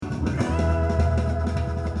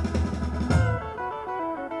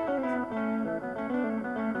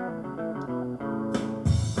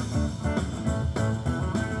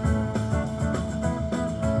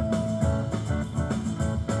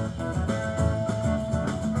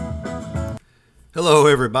Hello,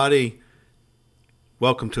 everybody.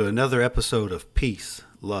 Welcome to another episode of Peace,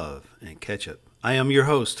 Love, and Ketchup. I am your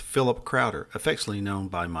host, Philip Crowder, affectionately known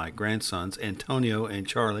by my grandsons Antonio and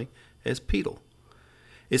Charlie as Peedle.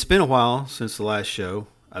 It's been a while since the last show.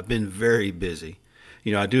 I've been very busy.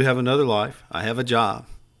 I do have another life. I have a job.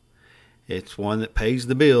 It's one that pays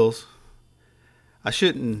the bills. I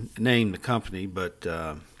shouldn't name the company, but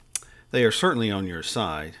they are certainly on your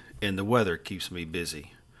side, and the weather keeps me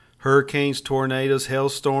busy. Hurricanes, tornadoes,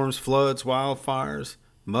 hailstorms, floods, wildfires,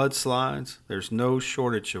 mudslides. There's no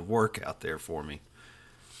shortage of work out there for me.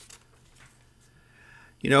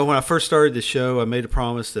 When I first started the show, I made a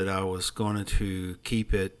promise that I was going to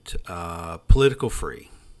keep it political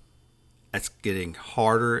free. That's getting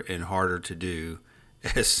harder and harder to do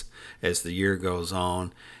as the year goes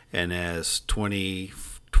on and as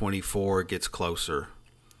 2024 gets closer.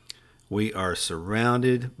 We are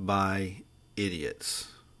surrounded by idiots.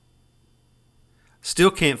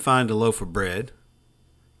 Still can't find a loaf of bread.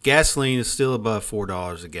 Gasoline is still above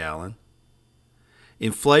 $4 a gallon.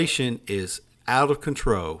 Inflation is out of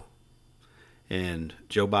control. And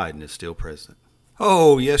Joe Biden is still president.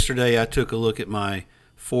 Oh, yesterday I took a look at my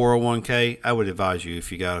 401k. I would advise you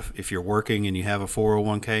if you're working and you have a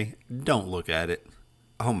 401k, don't look at it.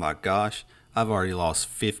 Oh my gosh, I've already lost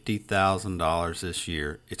 $50,000 this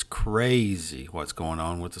year. It's crazy what's going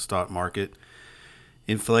on with the stock market.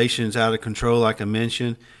 Inflation's out of control, like I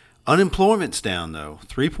mentioned. Unemployment's down, though,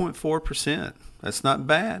 3.4%. That's not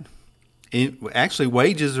bad. Actually,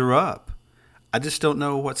 wages are up. I just don't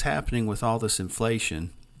know what's happening with all this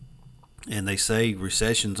inflation. And they say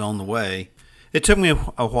recession's on the way. It took me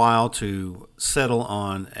a while to settle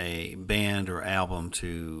on a band or album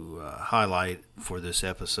to highlight for this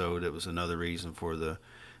episode. It was another reason for the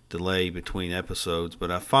delay between episodes. But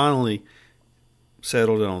I finally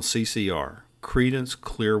settled on CCR. Creedence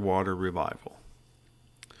Clearwater Revival.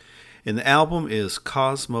 And the album is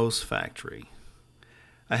Cosmos Factory.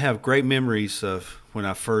 I have great memories of when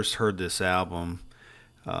I first heard this album.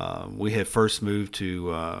 We had just moved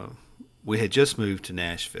to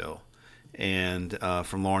Nashville and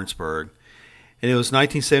from Lawrenceburg. And it was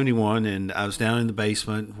 1971, and I was down in the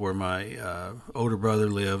basement where my older brother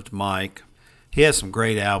lived, Mike. He has some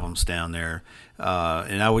great albums down there,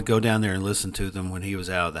 and I would go down there and listen to them when he was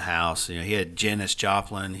out of the house. He had Janis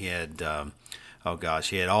Joplin. He had,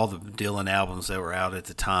 he had all the Dylan albums that were out at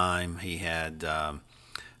the time. He had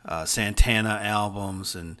Santana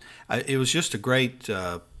albums, and it was just a great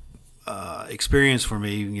experience for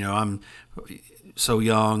me. I'm so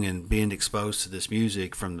young and being exposed to this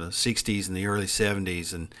music from the 60s and the early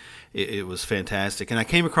 70s, and it was fantastic. And I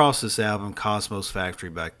came across this album, Cosmos Factory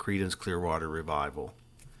by Creedence Clearwater Revival.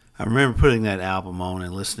 I remember putting that album on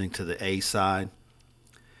and listening to the A side,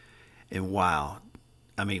 and wow.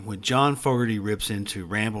 I mean, when John Fogerty rips into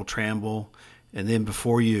Ramble Tramble, and then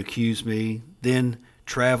Before You Accuse Me, then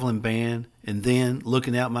Traveling Band, and then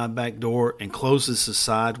Looking Out My Back Door, and closes the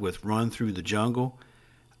side with Run Through the Jungle.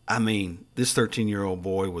 I mean, this 13-year-old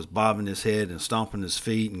boy was bobbing his head and stomping his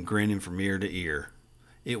feet and grinning from ear to ear.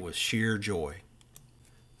 It was sheer joy.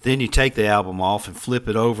 Then you take the album off and flip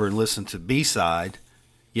it over and listen to B-side.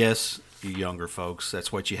 Yes, you younger folks,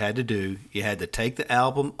 that's what you had to do. You had to take the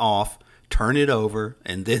album off, turn it over,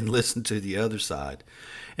 and then listen to the other side.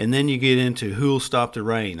 And then you get into Who'll Stop the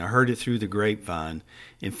Rain? I Heard It Through the Grapevine,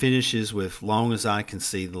 and finishes with Long as I Can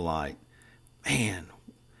See the Light. Man,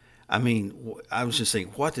 I mean, I was just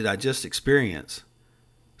thinking, what did I just experience?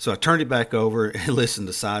 So I turned it back over and listened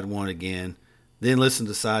to side one again, then listened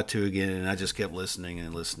to side two again, and I just kept listening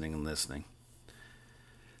and listening and listening.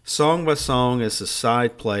 Song by song, as the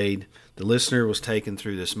side played, the listener was taken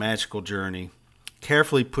through this magical journey,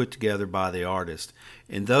 carefully put together by the artist.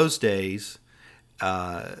 In those days,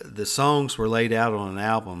 the songs were laid out on an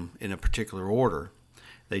album in a particular order.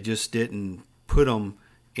 They just didn't put them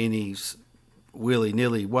any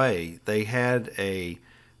willy-nilly way. They had a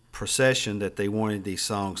procession that they wanted these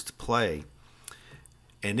songs to play.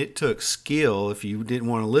 And it took skill, if you didn't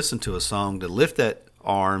want to listen to a song, to lift that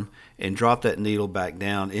arm and drop that needle back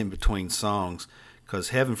down in between songs, because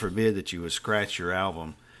heaven forbid that you would scratch your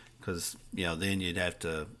album, because then you'd have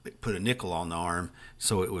to put a nickel on the arm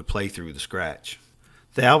so it would play through the scratch.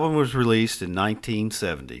 The album was released in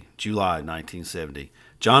 1970, July 1970.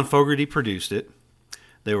 John Fogerty produced it.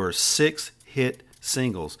 There were 6 hit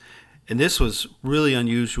singles, and this was really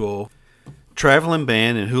unusual. Traveling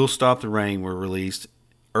Band and Who'll Stop the Rain were released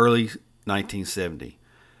early 1970.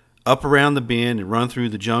 Up Around the Bend and Run Through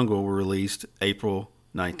the Jungle were released April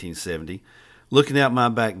 1970. Looking Out My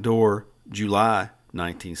Back Door, July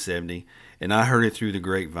 1970. And I Heard It Through the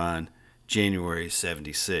Grapevine, January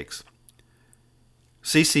 76.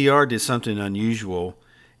 CCR did something unusual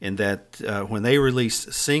in that when they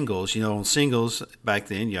released singles, on singles back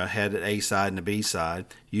then, you had an A side and a B side.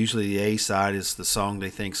 Usually, the A side is the song they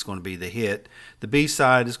think is going to be the hit. The B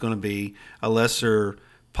side is going to be a lesser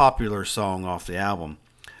popular song off the album.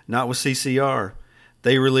 Not with CCR.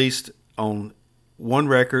 They released on one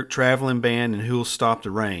record, Traveling Band and Who'll Stop the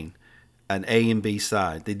Rain, an A and B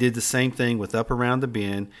side. They did the same thing with Up Around the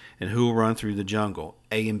Bend and Who'll Run Through the Jungle,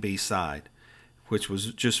 A and B side, which was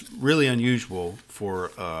just really unusual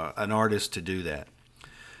for an artist to do that.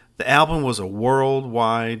 The album was a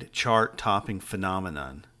worldwide chart-topping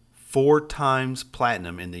phenomenon, 4 times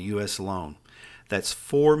platinum in the U.S. alone. That's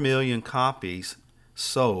 4 million copies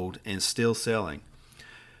sold and still selling.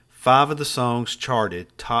 5 of the songs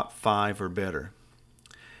charted top 5 or better.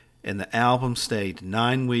 And the album stayed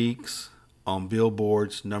 9 weeks on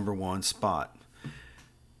Billboard's #1 spot.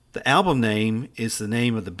 The album name is the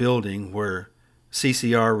name of the building where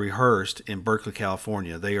CCR rehearsed in Berkeley,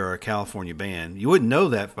 California. They are a California band. You wouldn't know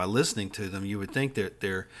that by listening to them. You would think that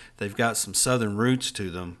they've got some southern roots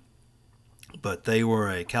to them, but they were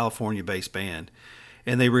a California-based band.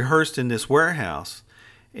 And they rehearsed in this warehouse,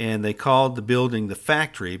 and they called the building the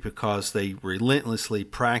Factory because they relentlessly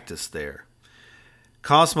practiced there.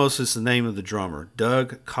 Cosmos is the name of the drummer,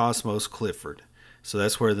 Doug Cosmos Clifford. So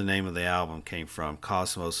that's where the name of the album came from,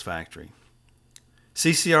 Cosmos Factory.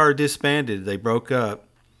 CCR disbanded, they broke up,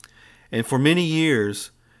 and for many years,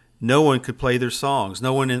 no one could play their songs.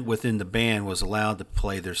 No one within the band was allowed to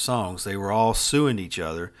play their songs. They were all suing each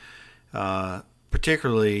other,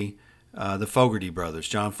 particularly the Fogerty brothers.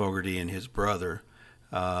 John Fogerty and his brother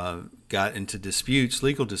got into disputes,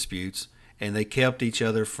 legal disputes, and they kept each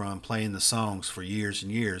other from playing the songs for years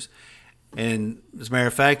and years. And as a matter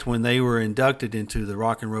of fact, when they were inducted into the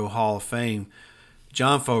Rock and Roll Hall of Fame,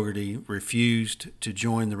 John Fogerty refused to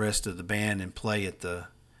join the rest of the band and play at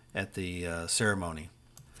the ceremony.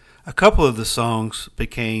 A couple of the songs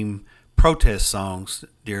became protest songs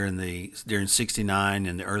during '69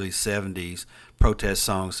 and the early '70s, protest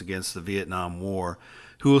songs against the Vietnam War.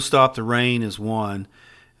 Who Will Stop the Rain is one,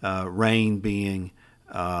 rain being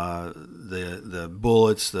the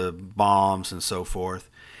bullets, the bombs, and so forth.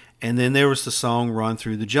 And then there was the song Run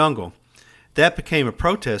Through the Jungle. That became a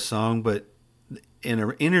protest song, but in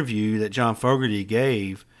an interview that John Fogerty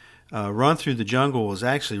gave, Run Through the Jungle was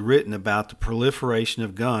actually written about the proliferation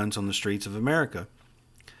of guns on the streets of America.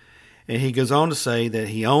 And he goes on to say that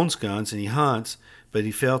he owns guns and he hunts, but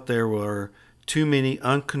he felt there were too many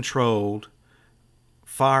uncontrolled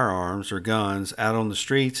firearms or guns out on the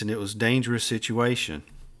streets, and it was a dangerous situation.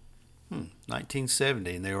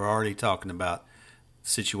 1970, and they were already talking about the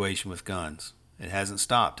situation with guns. It hasn't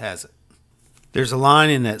stopped, has it? There's a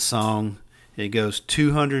line in that song. It goes,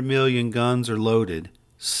 200 million guns are loaded.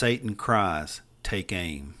 Satan cries, take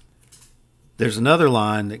aim. There's another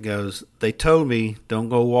line that goes, they told me don't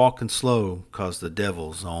go walking slow 'cause the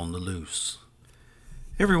devil's on the loose.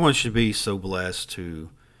 Everyone should be so blessed to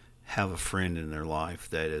have a friend in their life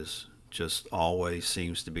that is just always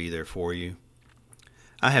seems to be there for you.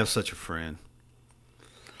 I have such a friend.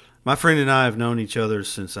 My friend and I have known each other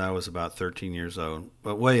since I was about 13 years old.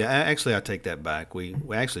 But I take that back. We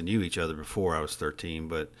actually knew each other before I was 13,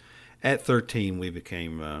 but at 13 we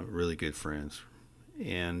became really good friends.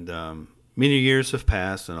 And many years have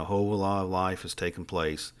passed and a whole lot of life has taken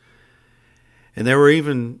place. And there were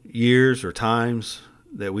even years or times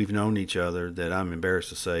that we've known each other that I'm embarrassed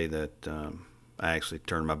to say that I actually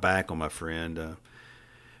turned my back on my friend.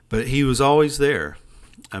 But he was always there.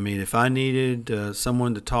 I mean, if I needed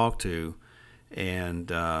someone to talk to,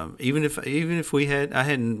 and even if I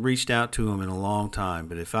hadn't reached out to him in a long time,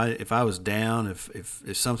 but if I was down, if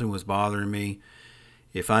something was bothering me,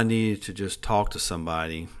 if I needed to just talk to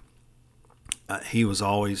somebody, he was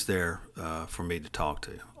always there for me to talk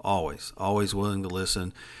to. Always willing to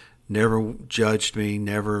listen. Never judged me.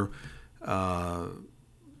 Never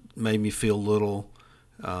made me feel little.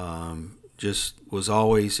 Just was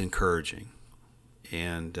always encouraging.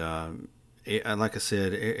 And like I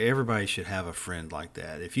said, everybody should have a friend like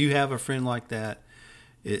that. If you have a friend like that,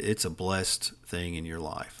 it's a blessed thing in your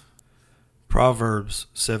life. Proverbs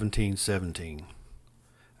 17:17.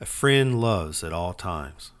 A friend loves at all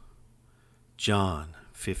times. John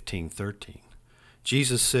 15:13.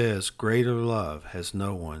 Jesus says, greater love has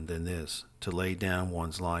no one than this, to lay down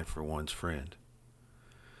one's life for one's friend.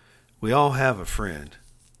 We all have a friend.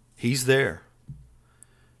 He's there.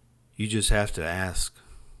 You just have to ask.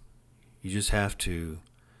 You just have to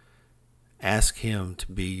ask him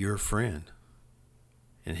to be your friend.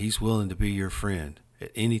 And he's willing to be your friend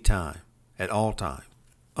at any time, at all times,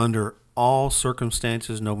 under all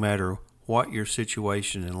circumstances, no matter what your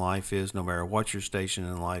situation in life is, no matter what your station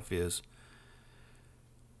in life is,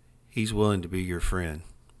 He's willing to be your friend.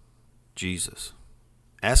 Jesus.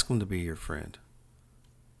 Ask Him to be your friend.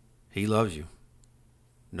 He loves you.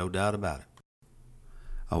 No doubt about it.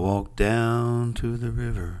 I walked down to the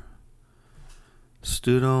river,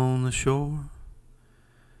 stood on the shore.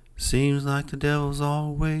 Seems like the devil's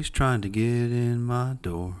always trying to get in my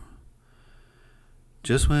door.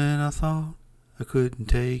 Just when I thought I couldn't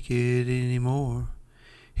take it anymore,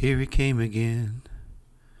 here he came again,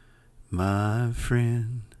 my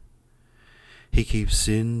friend. He keeps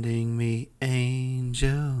sending me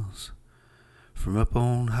angels from up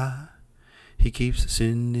on high. He keeps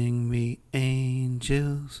sending me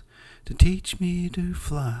angels to teach me to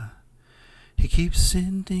fly. He keeps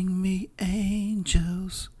sending me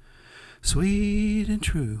angels, sweet and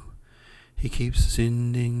true. He keeps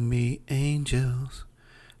sending me angels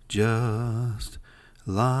just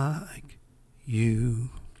like you.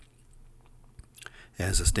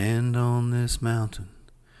 As I stand on this mountain,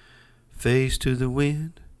 face to the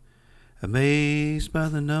wind, amazed by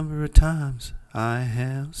the number of times I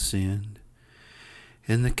have sinned,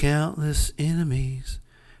 and the countless enemies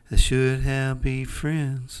that should have been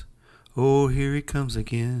friends. Oh, here he comes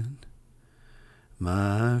again,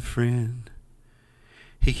 my friend.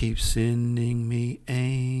 He keeps sending me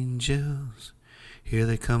angels, here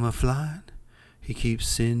they come a-flying. He keeps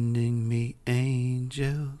sending me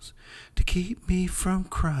angels to keep me from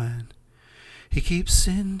crying. He keeps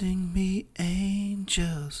sending me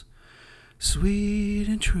angels, sweet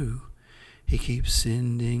and true. He keeps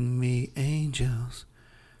sending me angels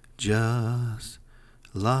just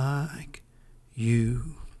like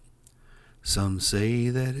you. Some say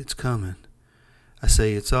that it's coming, I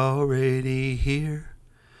say it's already here.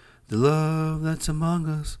 The love that's among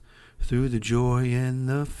us through the joy and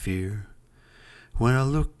the fear. When I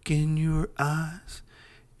look in your eyes,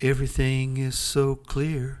 everything is so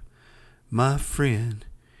clear. My friend,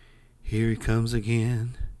 here he comes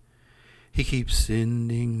again. He keeps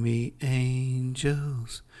sending me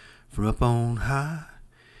angels from up on high.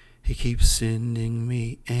 He keeps sending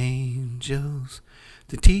me angels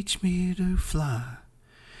to teach me to fly.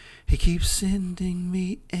 He keeps sending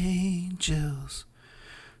me angels,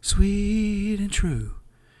 sweet and true.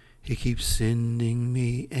 He keeps sending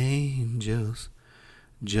me angels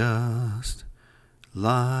just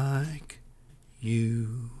like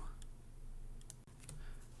you.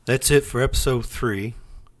 That's it for episode 3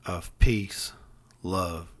 of Peace,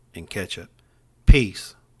 Love, and Ketchup.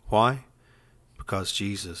 Peace. Why? Because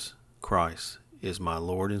Jesus Christ is my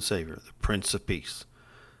Lord and Savior, the Prince of Peace.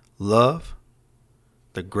 Love.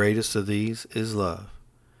 The greatest of these is love.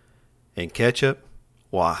 And ketchup?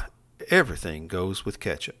 Why, everything goes with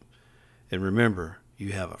ketchup. And remember,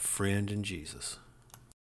 you have a friend in Jesus.